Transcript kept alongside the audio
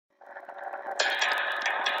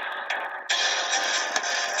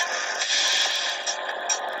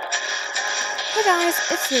Hey guys,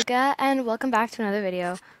 it's Luca, and welcome back to another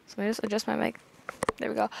video. So let me just adjust my mic. There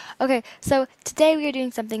we go. Okay, so today we are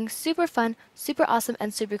doing something super fun, super awesome,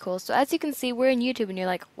 and super cool. So as you can see, we're in YouTube, and you're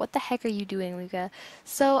like, what the heck are you doing, Luca?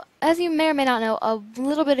 So as you may or may not know, a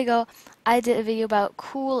little bit ago, I did a video about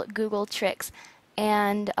cool Google tricks,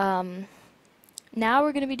 and now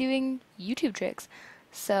we're going to be doing YouTube tricks.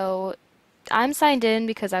 So I'm signed in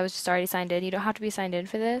because I was just already signed in. You don't have to be signed in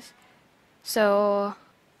for this. So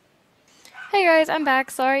hey guys, I'm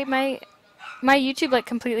back. Sorry, my YouTube like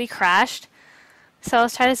completely crashed. So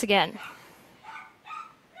let's try this again.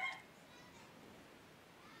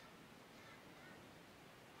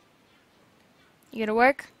 You gonna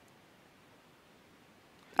work?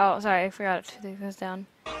 Oh, sorry, I forgot to take this down.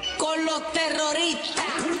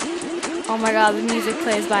 Oh my god, the music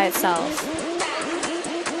plays by itself.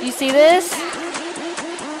 You see this?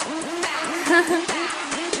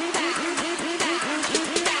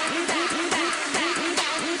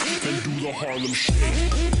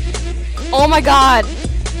 Oh my god!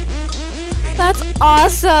 That's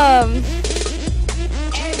awesome!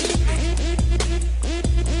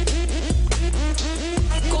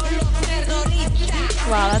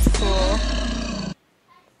 Wow, that's cool.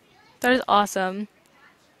 That is awesome.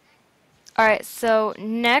 Alright, so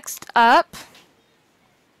next up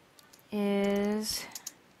is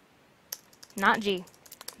not G.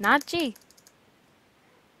 Not G.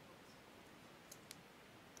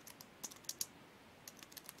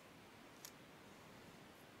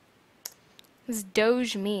 This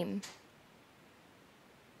Doge meme.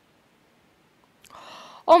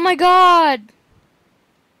 Oh my god!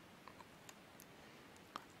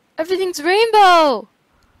 Everything's rainbow!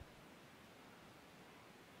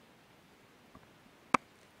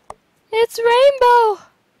 It's rainbow!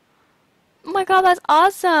 Oh my god, that's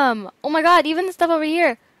awesome! Oh my god, even the stuff over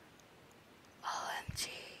here. OMG.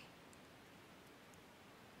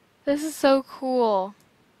 This is so cool.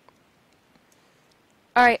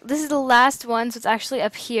 Alright, this is the last one, so it's actually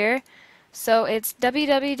up here. So it's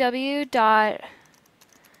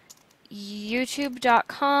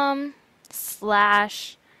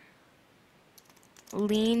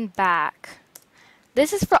www.youtube.com/leanback.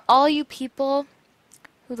 This is for all you people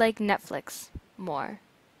who like Netflix more.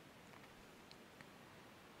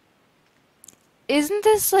 Isn't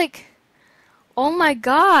this like, oh my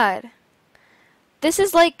god. This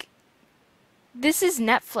is like, this is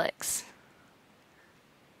Netflix.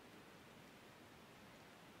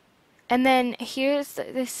 And then here's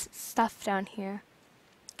this stuff down here.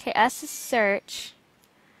 Okay, S is search.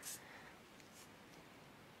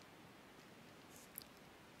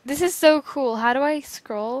 This is so cool. How do I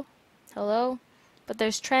scroll? Hello? But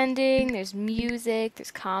there's trending, there's music,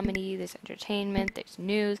 there's comedy, there's entertainment, there's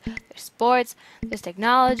news, there's sports, there's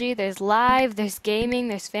technology, there's live, there's gaming,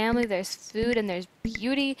 there's family, there's food, and there's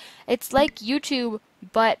beauty. It's like YouTube,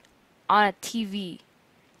 but on a TV.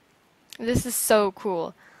 This is so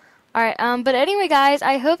cool. Alright, but anyway guys,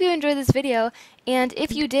 I hope you enjoyed this video, and if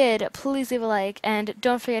you did, please leave a like, and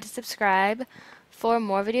don't forget to subscribe for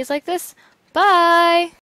more videos like this. Bye!